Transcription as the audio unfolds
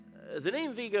The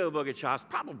name Vigo Bogachos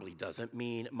probably doesn't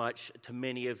mean much to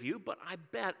many of you, but I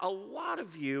bet a lot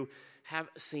of you have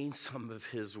seen some of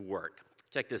his work.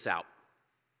 Check this out.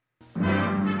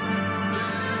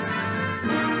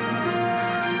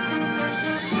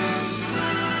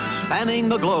 Spanning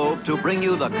the globe to bring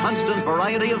you the constant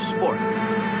variety of sport,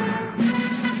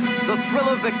 the thrill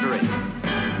of victory,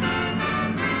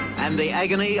 and the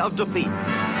agony of defeat.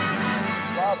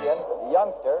 Champion, the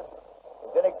youngster,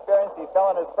 is inexperienced. He fell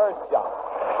on his first jump.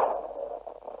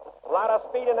 A lot of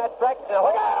speed in that track.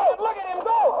 Look out! Look at him go!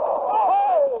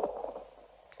 Oh!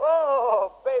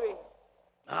 Oh, baby.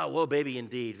 Well, baby,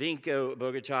 indeed. Vinko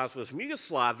Bogachos was from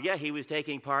Yugoslavia. He was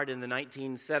taking part in the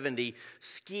 1970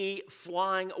 Ski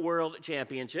Flying World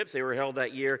Championships. They were held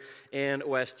that year in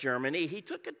West Germany. He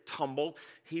took a tumble.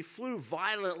 He flew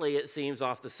violently, it seems,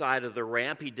 off the side of the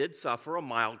ramp. He did suffer a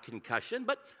mild concussion,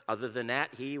 but other than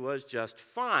that, he was just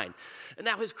fine. And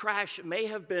now his crash may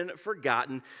have been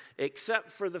forgotten, except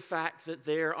for the fact that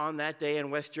there on that day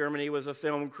in West Germany was a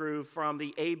film crew from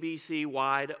the ABC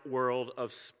Wide World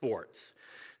of Sports.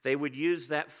 They would use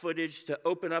that footage to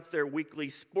open up their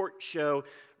weekly sports show,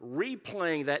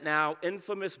 replaying that now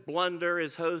infamous blunder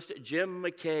as host Jim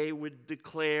McKay would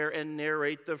declare and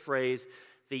narrate the phrase,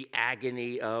 "the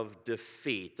agony of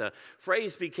defeat." The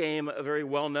phrase became very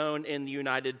well known in the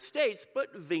United States,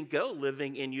 but Vinko,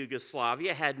 living in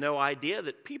Yugoslavia, had no idea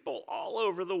that people all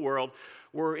over the world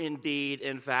were indeed,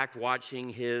 in fact, watching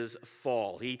his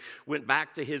fall. He went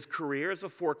back to his career as a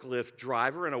forklift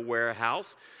driver in a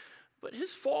warehouse, but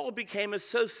his fall became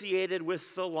associated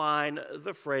with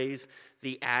the phrase,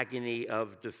 "the agony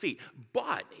of defeat."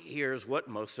 But here's what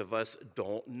most of us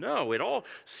don't know. It all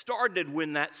started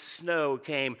when that snow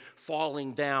came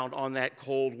falling down on that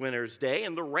cold winter's day,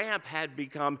 and the ramp had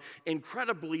become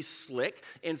incredibly slick.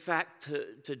 In fact,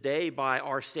 today, by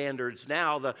our standards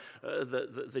now,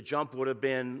 the jump would have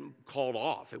been called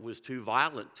off. It was too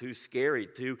violent, too scary,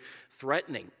 too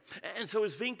threatening. And so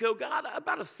as Vinko got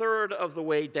about a third of the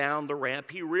way down the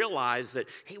ramp, he realized that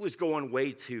he was going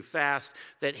way too fast,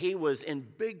 that he was in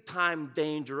big-time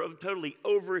danger of totally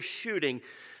overshooting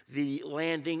the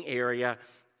landing area,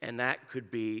 and that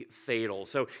could be fatal.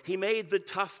 So he made the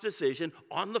tough decision,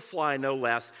 on the fly no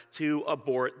less, to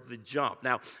abort the jump.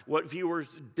 Now, what viewers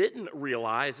didn't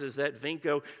realize is that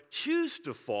Vinko chose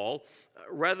to fall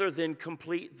rather than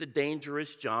complete the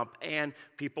dangerous jump, and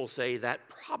people say that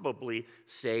probably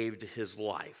saved his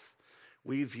life.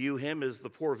 We view him as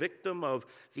the poor victim of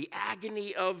the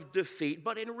agony of defeat,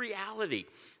 but in reality,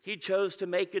 he chose to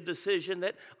make a decision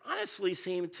that honestly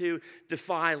seemed to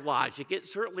defy logic. It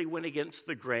certainly went against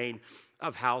the grain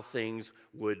of how things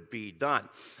would be done.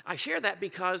 I share that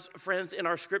because, friends, in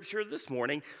our scripture this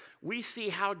morning, we see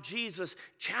how Jesus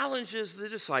challenges the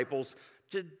disciples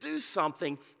to do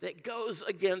something that goes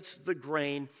against the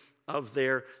grain of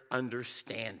their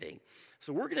understanding.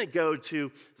 So we're going to go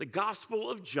to the Gospel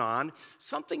of John,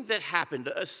 something that happened,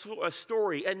 a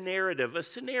story, a narrative, a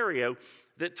scenario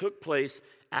that took place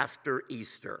after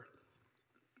Easter.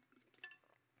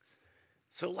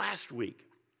 So last week,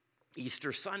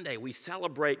 Easter Sunday, we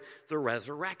celebrate the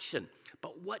resurrection.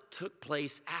 But what took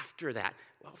place after that?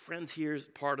 Well, friends, here's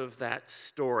part of that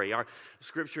story. Our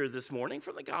scripture this morning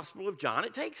from the Gospel of John,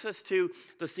 it takes us to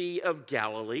the Sea of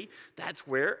Galilee. That's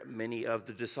where many of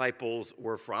the disciples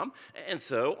were from. And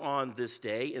so on this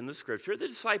day in the scripture, the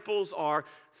disciples are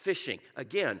fishing.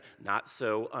 Again, not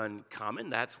so uncommon.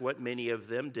 That's what many of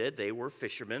them did. They were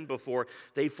fishermen before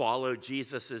they followed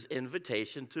Jesus'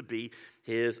 invitation to be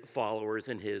his followers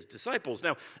and his disciples.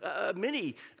 Now,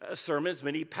 many sermons,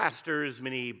 many pastors,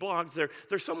 many blogs,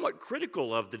 they're somewhat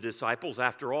critical of the disciples.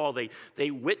 After all,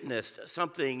 they witnessed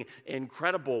something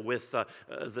incredible with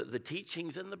the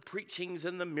teachings and the preachings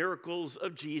and the miracles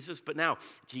of Jesus. But now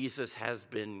Jesus has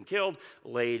been killed,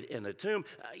 laid in a tomb.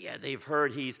 They've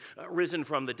heard he's risen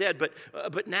from the dead.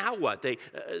 But now what?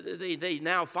 They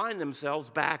now find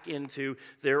themselves back into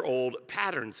their old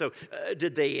pattern. So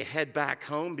did they head back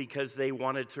home because they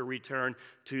wanted to return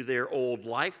to their old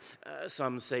life?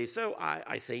 Some say so.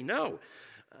 I say no.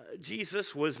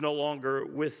 Jesus was no longer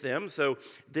with them, so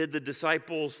did the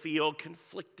disciples feel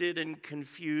conflicted and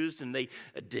confused, and they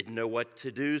didn't know what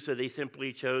to do, so they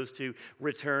simply chose to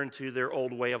return to their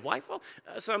old way of life? Well,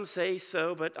 some say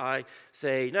so, but I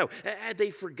say no. Had they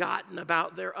forgotten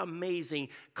about their amazing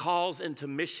calls into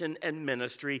mission and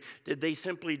ministry? Did they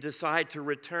simply decide to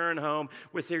return home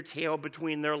with their tail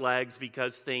between their legs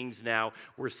because things now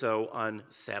were so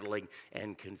unsettling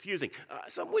and confusing?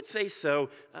 Some would say so,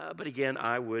 but again,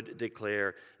 I would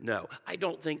declare no. I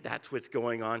don't think that's what's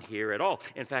going on here at all.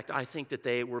 In fact, I think that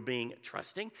they were being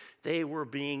trusting. They were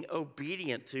being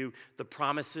obedient to the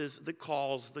promises, the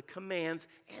calls, the commands,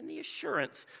 and the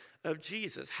assurance of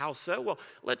Jesus. How so? Well,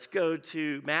 let's go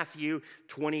to Matthew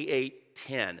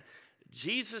 28:10.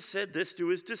 Jesus said this to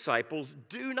his disciples,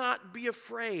 "Do not be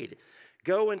afraid.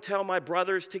 Go and tell my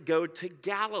brothers to go to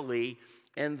Galilee,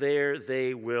 and there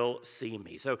they will see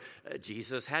me." So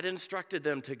Jesus had instructed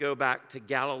them to go back to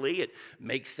Galilee. It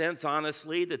makes sense,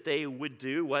 honestly, that they would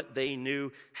do what they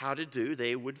knew how to do.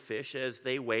 They would fish as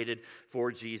they waited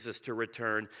for Jesus to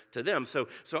return to them. So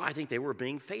I think they were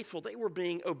being faithful. They were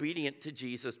being obedient to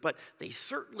Jesus, but they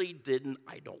certainly didn't,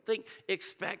 I don't think,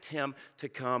 expect him to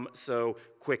come so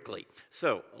quickly.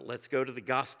 So let's go to the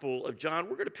Gospel of John.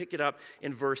 We're going to pick it up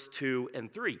in verse 2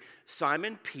 and 3.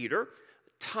 Simon Peter,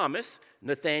 Thomas,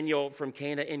 Nathanael from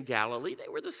Cana in Galilee, they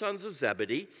were the sons of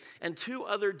Zebedee, and 2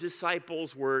 other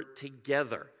disciples were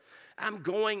together. "I'm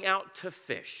going out to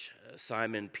fish,"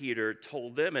 Simon Peter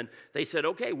told them, and they said,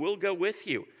 "Okay, we'll go with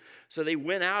you." So they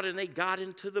went out and they got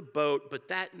into the boat, but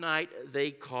that night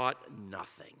they caught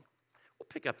nothing. We'll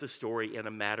pick up the story in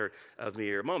a matter of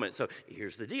mere moments. So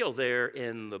here's the deal. There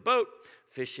in the boat,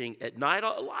 fishing at night.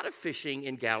 A lot of fishing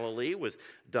in Galilee was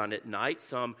done at night.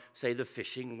 Some say the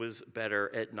fishing was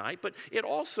better at night, but it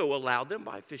also allowed them,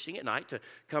 by fishing at night, to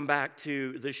come back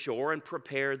to the shore and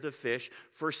prepare the fish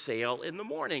for sale in the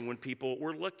morning when people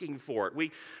were looking for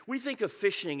it. We think of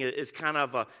fishing as kind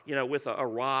of with a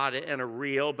rod and a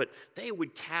reel, but they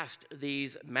would cast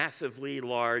these massively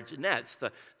large nets.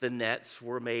 The nets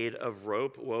were made of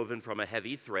rope woven from a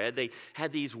heavy thread. They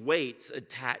had these weights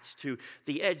attached to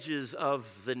the edges of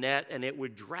the net, and it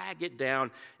would drag it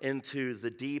down into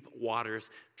the deep waters,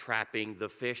 trapping the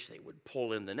fish. They would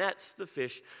pull in the nets. The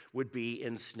fish would be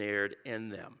ensnared in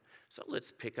them. So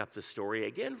let's pick up the story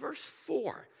again. Verse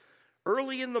 4.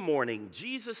 "Early in the morning,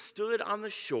 Jesus stood on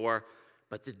the shore,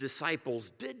 but the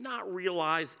disciples did not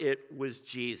realize it was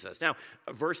Jesus." Now,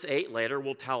 verse 8 later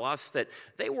will tell us that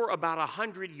they were about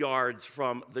 100 yards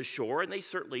from the shore, and they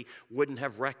certainly wouldn't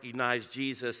have recognized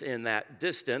Jesus in that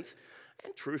distance.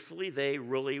 And truthfully, they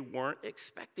really weren't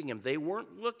expecting him. They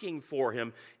weren't looking for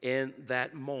him in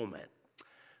that moment.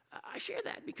 I share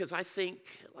that because I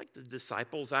think, like the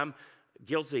disciples, I'm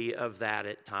guilty of that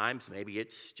at times. Maybe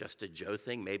it's just a Joe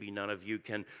thing. Maybe none of you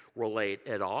can relate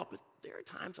at all. But there are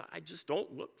times I just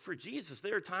don't look for Jesus.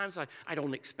 There are times I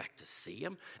don't expect to see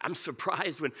him. I'm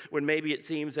surprised when maybe it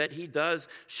seems that he does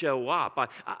show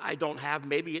up. I don't have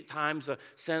maybe at times a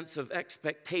sense of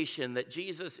expectation that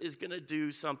Jesus is going to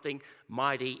do something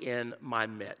mighty in my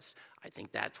midst. I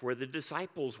think that's where the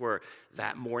disciples were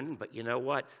that morning. But you know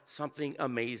what? Something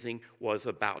amazing was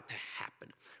about to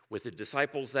happen. With the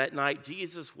disciples that night,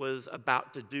 Jesus was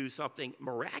about to do something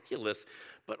miraculous,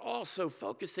 but also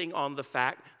focusing on the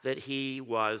fact that he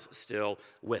was still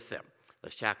with them.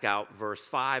 Let's check out verse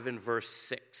 5 and verse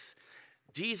 6.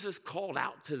 Jesus called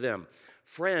out to them,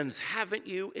 "Friends, haven't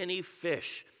you any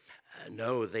fish?"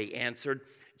 "No," they answered.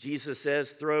 Jesus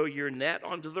says, "Throw your net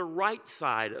onto the right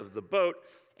side of the boat,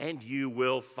 and you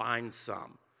will find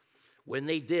some." When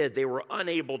they did, they were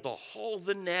unable to haul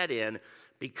the net in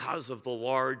because of the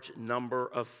large number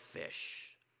of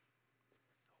fish.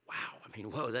 Wow,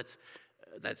 whoa,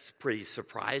 that's pretty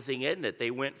surprising, isn't it?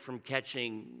 They went from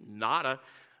catching nada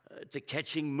to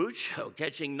catching mucho,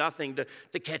 catching nothing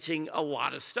to catching a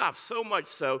lot of stuff. So much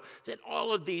so that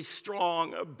all of these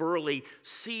strong, burly,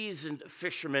 seasoned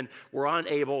fishermen were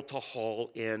unable to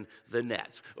haul in the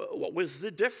nets. What was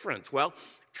the difference? Well,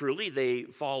 truly, they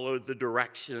followed the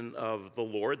direction of the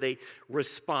Lord. They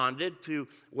responded to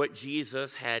what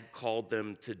Jesus had called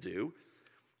them to do.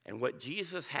 And what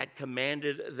Jesus had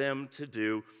commanded them to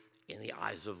do in the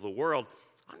eyes of the world,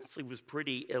 honestly, was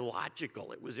pretty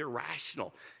illogical. It was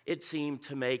irrational. It seemed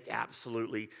to make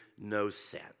absolutely no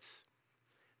sense.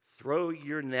 Throw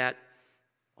your net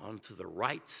onto the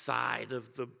right side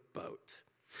of the boat.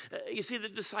 You see, the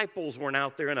disciples weren't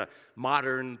out there in a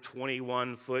modern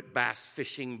 21-foot bass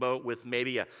fishing boat with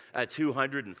maybe a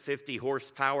 250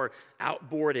 horsepower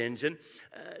outboard engine.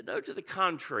 No, to the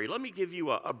contrary. Let me give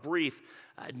you a brief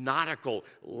nautical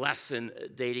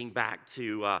lesson dating back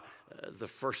to the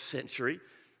first century.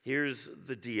 Here's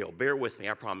the deal. Bear with me,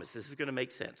 I promise. This is going to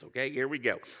make sense, okay? Here we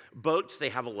go. Boats, they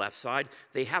have a left side.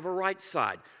 They have a right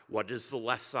side. What is the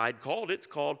left side called? It's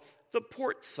called the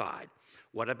port side.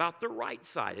 What about the right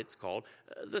side? It's called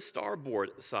the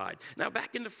starboard side. Now,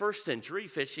 back in the first century,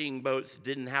 fishing boats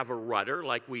didn't have a rudder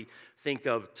like we think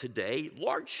of today.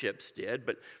 Large ships did,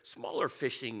 but smaller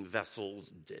fishing vessels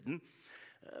didn't.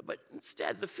 But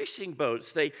instead, the fishing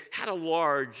boats, they had a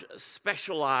large,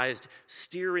 specialized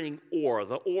steering oar.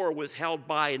 The oar was held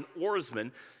by an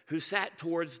oarsman who sat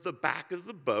towards the back of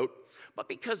the boat. But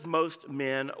because most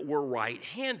men were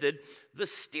right-handed, the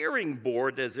steering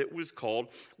board, as it was called,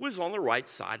 was on the right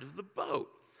side of the boat.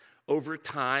 Over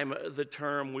time, the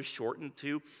term was shortened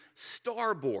to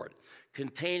starboard,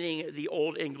 containing the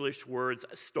Old English words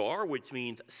star, which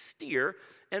means steer,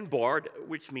 and board,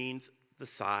 which means the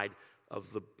side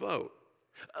of the boat.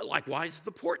 Likewise,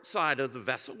 the port side of the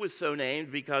vessel was so named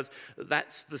because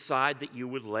that's the side that you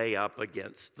would lay up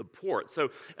against the port. So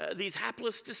these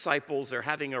hapless disciples are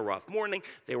having a rough morning.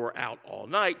 They were out all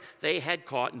night. They had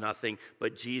caught nothing,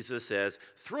 but Jesus says,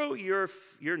 throw your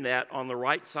net on the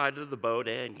right side of the boat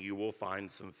and you will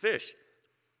find some fish.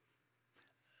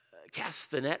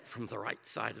 Cast the net from the right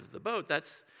side of the boat.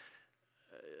 That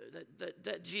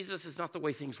Jesus is not the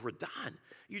way things were done.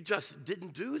 You just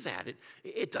didn't do that.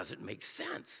 It doesn't make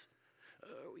sense.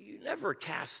 You never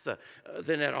cast the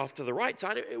net off to the right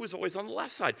side. It was always on the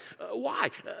left side. Why?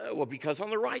 Well, because on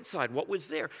the right side, what was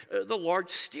there? The large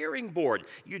steering board.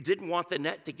 You didn't want the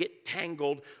net to get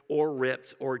tangled or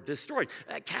ripped or destroyed.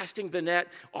 Casting the net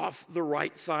off the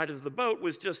right side of the boat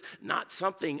was just not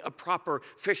something a proper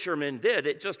fisherman did.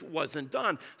 It just wasn't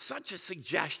done. Such a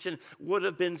suggestion would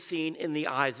have been seen in the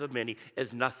eyes of many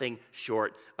as nothing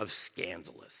short of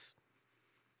scandalous.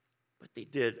 But they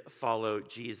did follow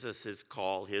Jesus'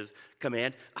 call, his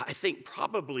command, I think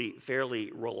probably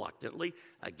fairly reluctantly.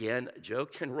 Again, Joe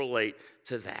can relate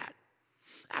to that.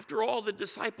 After all, the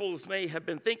disciples may have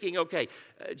been thinking, okay,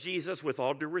 Jesus, with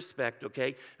all due respect,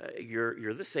 okay,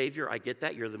 you're the Savior, I get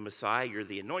that, you're the Messiah, you're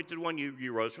the anointed one,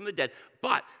 you rose from the dead,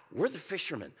 but we're the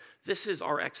fishermen. This is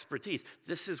our expertise.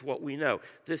 This is what we know.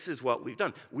 This is what we've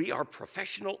done. We are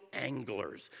professional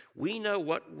anglers. We know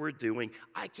what we're doing.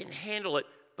 I can handle it.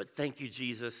 But thank you,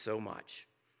 Jesus, so much.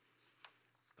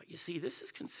 But you see, this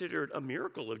is considered a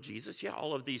miracle of Jesus. Yeah,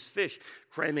 all of these fish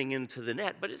cramming into the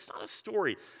net, but it's not a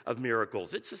story of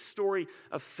miracles. It's a story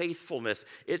of faithfulness.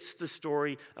 It's the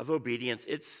story of obedience.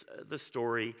 It's the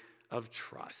story of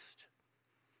trust.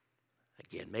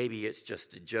 Again, maybe it's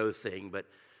just a Joe thing, but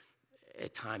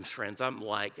at times, friends, I'm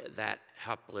like that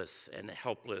hapless and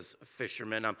helpless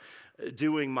fisherman. I'm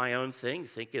doing my own thing,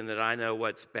 thinking that I know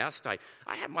what's best. I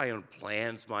have my own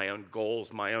plans, my own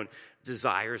goals, my own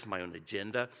desires, my own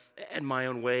agenda, and my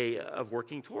own way of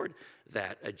working toward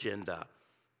that agenda.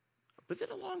 But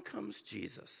then along comes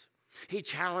Jesus. He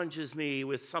challenges me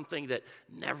with something that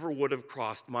never would have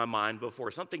crossed my mind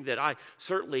before, something that I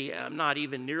certainly am not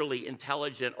even nearly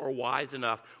intelligent or wise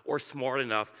enough or smart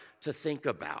enough to think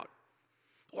about.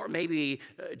 Or maybe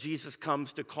Jesus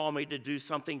comes to call me to do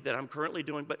something that I'm currently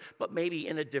doing, but maybe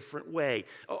in a different way,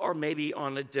 or maybe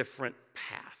on a different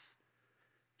path.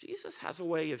 Jesus has a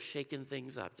way of shaking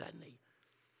things up, doesn't he?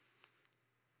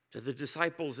 To the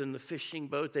disciples in the fishing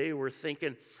boat, they were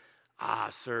thinking,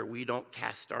 sir, we don't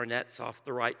cast our nets off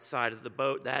the right side of the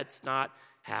boat. That's not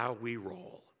how we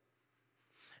roll.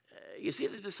 You see,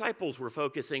 the disciples were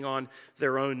focusing on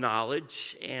their own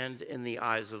knowledge, and in the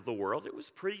eyes of the world, it was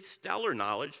pretty stellar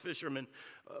knowledge. Fishermen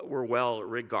were well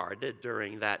regarded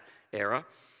during that era.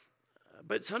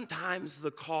 But sometimes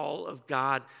the call of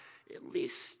God, at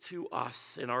least to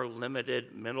us in our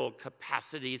limited mental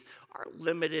capacities, our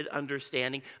limited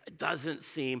understanding, doesn't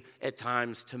seem at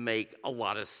times to make a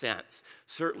lot of sense.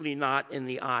 Certainly not in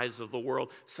the eyes of the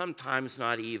world, sometimes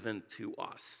not even to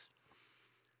us.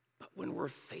 But when we're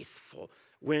faithful,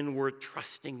 when we're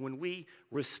trusting, when we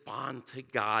respond to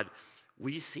God,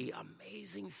 we see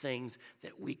amazing things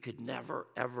that we could never,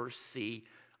 ever see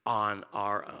on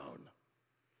our own.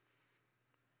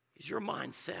 Is your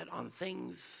mind set on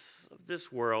things of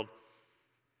this world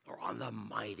or on the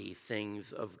mighty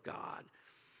things of God?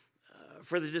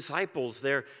 For the disciples,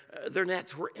 their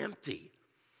nets were empty.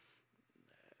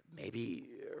 Maybe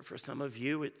for some of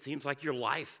you, it seems like your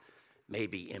life may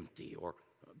be empty, or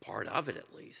part of it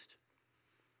at least.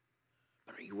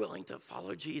 But are you willing to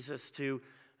follow Jesus to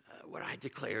what I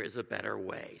declare is a better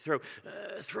way?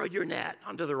 Throw your net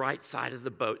onto the right side of the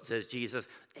boat, says Jesus,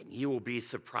 and you will be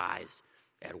surprised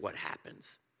at what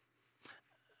happens.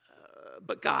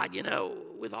 But God,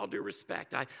 with all due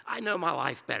respect, I know my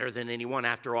life better than anyone.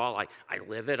 After all, I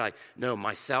live it. I know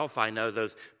myself. I know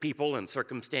those people and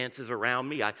circumstances around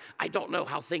me. I don't know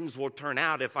how things will turn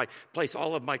out if I place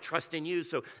all of my trust in you.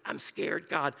 So I'm scared,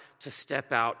 God, to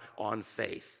step out on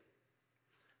faith.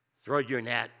 Throw your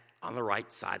net on the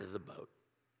right side of the boat.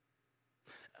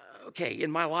 Okay,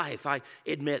 in my life, I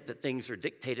admit that things are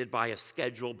dictated by a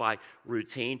schedule, by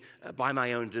routine, by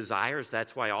my own desires.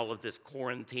 That's why all of this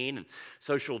quarantine and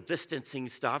social distancing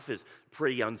stuff is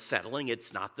pretty unsettling.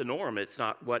 It's not the norm. It's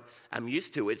not what I'm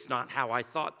used to. It's not how I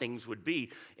thought things would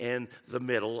be in the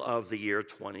middle of the year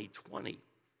 2020.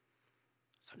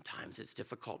 Sometimes it's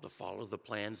difficult to follow the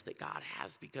plans that God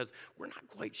has because we're not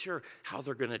quite sure how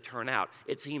they're going to turn out.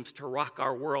 It seems to rock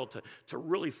our world, to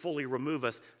really fully remove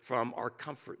us from our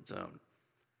comfort zone.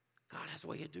 God has a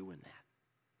way of doing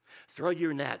that. Throw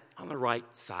your net on the right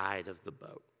side of the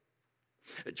boat.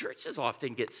 Churches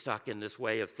often get stuck in this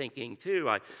way of thinking too,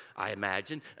 I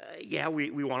imagine.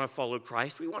 We want to follow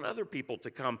Christ. We want other people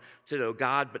to come to know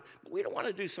God, but we don't want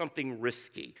to do something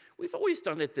risky. We've always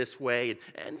done it this way,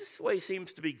 and this way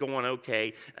seems to be going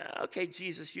okay. Okay,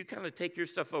 Jesus, you kind of take your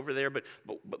stuff over there, but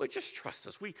just trust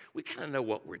us. We kind of know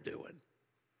what we're doing.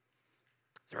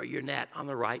 Throw your net on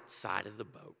the right side of the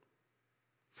boat.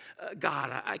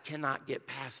 God, I cannot get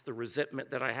past the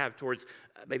resentment that I have towards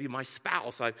maybe my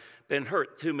spouse. I've been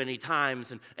hurt too many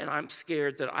times, and I'm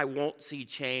scared that I won't see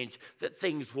change, that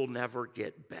things will never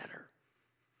get better.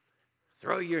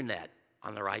 Throw your net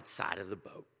on the right side of the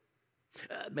boat.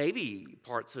 Maybe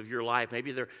parts of your life,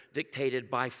 maybe they're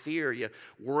dictated by fear. You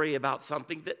worry about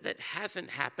something that hasn't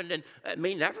happened and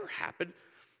may never happen,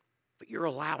 but you're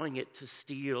allowing it to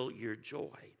steal your joy.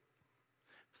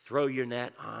 Throw your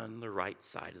net on the right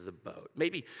side of the boat.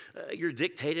 Maybe you're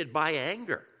dictated by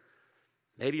anger.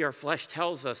 Maybe our flesh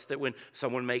tells us that when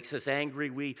someone makes us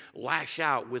angry, we lash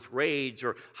out with rage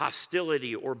or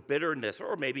hostility or bitterness,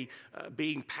 or maybe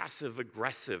being passive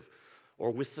aggressive, or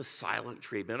with the silent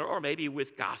treatment, or maybe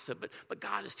with gossip. But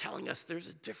God is telling us there's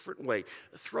a different way.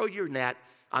 Throw your net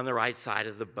on the right side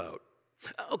of the boat.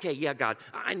 Okay, yeah, God,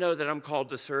 I know that I'm called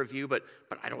to serve you, but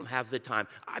I don't have the time.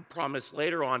 I promise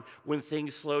later on when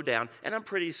things slow down, and I'm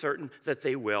pretty certain that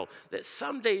they will, that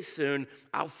someday soon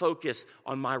I'll focus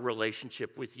on my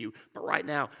relationship with you. But right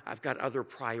now, I've got other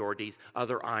priorities,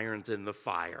 other irons in the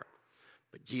fire.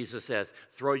 But Jesus says,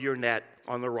 throw your net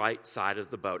on the right side of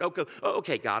the boat.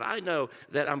 Okay, God, I know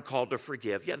that I'm called to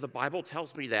forgive. Yeah, the Bible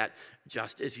tells me that,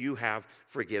 just as you have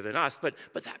forgiven us. But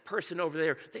that person over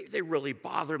there, they really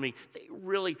bother me. They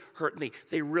really hurt me.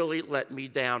 They really let me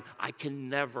down. I can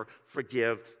never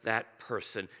forgive that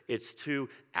person. It's too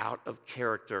out of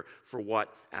character for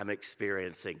what I'm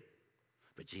experiencing.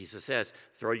 But Jesus says,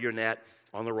 throw your net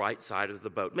on the right side of the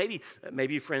boat.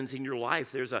 Maybe, friends, in your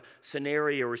life, there's a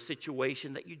scenario or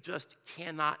situation that you just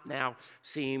cannot now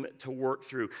seem to work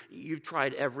through. You've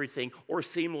tried everything or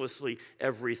seamlessly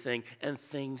everything, and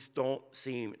things don't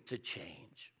seem to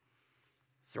change.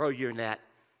 Throw your net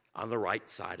on the right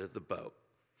side of the boat.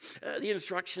 The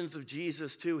instructions of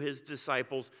Jesus to his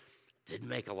disciples didn't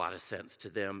make a lot of sense to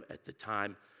them at the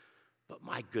time, but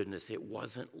my goodness, it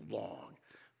wasn't long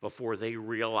before they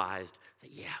realized that,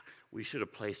 we should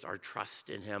have placed our trust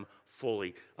in him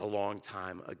fully a long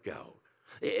time ago.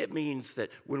 It means that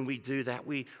when we do that,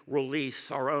 we release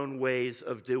our own ways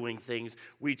of doing things.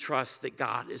 We trust that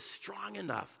God is strong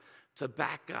enough to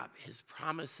back up his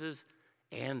promises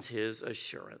and his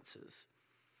assurances.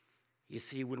 You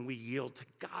see, when we yield to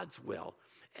God's will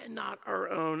and not our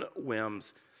own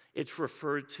whims, it's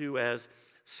referred to as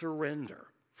surrender.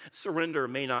 Surrender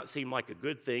may not seem like a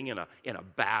good thing in a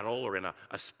battle or in a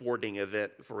sporting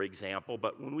event, for example,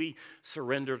 but when we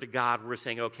surrender to God, we're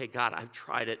saying, okay, God, I've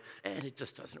tried it, and it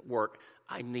just doesn't work.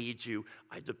 I need you.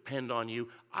 I depend on you.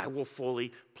 I will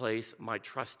fully place my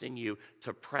trust in you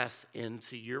to press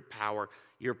into your power,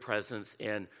 your presence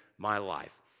in my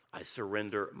life. I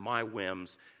surrender my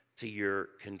whims to your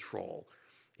control.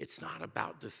 It's not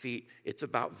about defeat. It's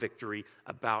about victory,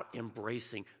 about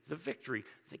embracing the victory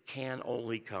that can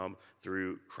only come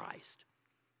through Christ.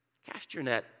 Cast your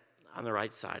net on the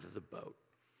right side of the boat.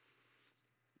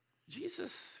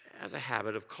 Jesus has a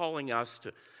habit of calling us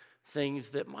to things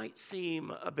that might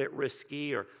seem a bit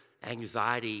risky or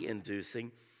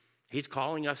anxiety-inducing. He's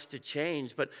calling us to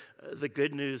change, but the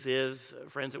good news is,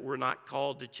 friends, that we're not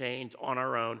called to change on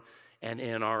our own and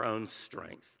in our own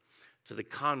strength. To the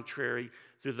contrary,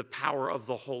 through the power of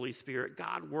the Holy Spirit,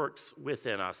 God works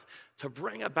within us to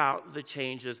bring about the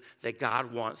changes that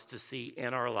God wants to see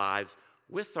in our lives,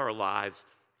 with our lives,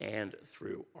 and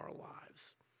through our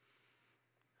lives.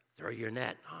 Throw your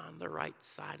net on the right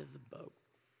side of the boat.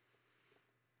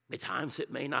 At times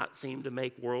it may not seem to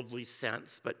make worldly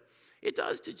sense, but it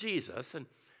does to Jesus, and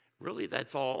really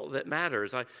that's all that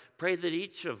matters. I pray that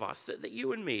each of us, that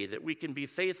you and me, that we can be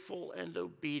faithful and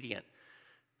obedient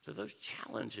to those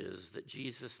challenges that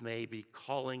Jesus may be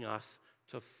calling us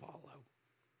to follow.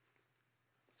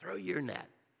 Throw your net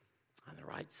on the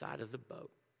right side of the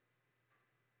boat.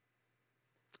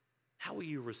 How will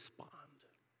you respond?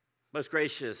 Most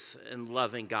gracious and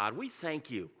loving God, we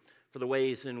thank you for the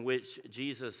ways in which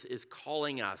Jesus is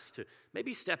calling us to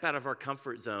maybe step out of our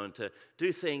comfort zone, to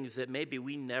do things that maybe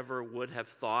we never would have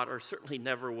thought or certainly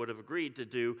never would have agreed to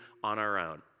do on our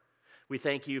own. We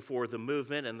thank you for the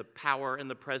movement and the power and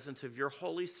the presence of your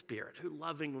Holy Spirit, who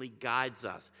lovingly guides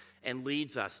us and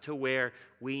leads us to where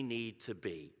we need to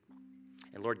be.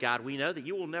 And Lord God, we know that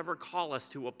you will never call us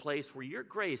to a place where your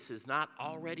grace is not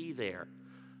already there,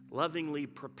 lovingly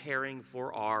preparing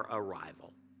for our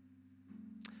arrival.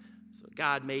 So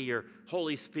God, may your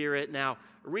Holy Spirit now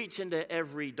reach into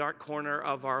every dark corner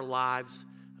of our lives,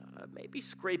 maybe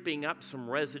scraping up some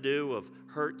residue of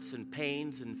hurts and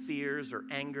pains and fears or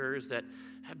angers that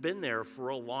have been there for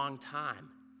a long time.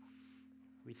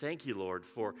 We thank you, Lord,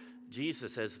 for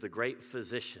Jesus as the great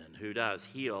physician who does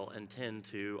heal and tend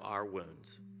to our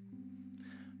wounds.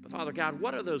 But Father God,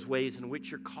 what are those ways in which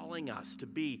you're calling us to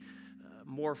be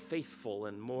more faithful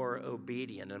and more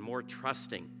obedient and more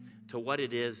trusting to what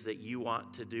it is that you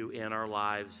want to do in our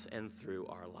lives and through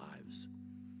our lives?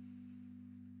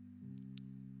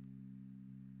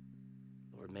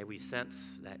 Lord, may we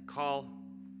sense that call.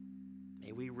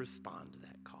 May we respond to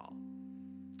that call.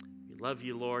 We love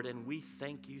you, Lord, and we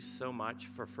thank you so much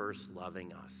for first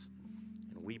loving us.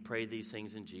 And we pray these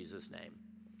things in Jesus' name.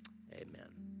 Amen.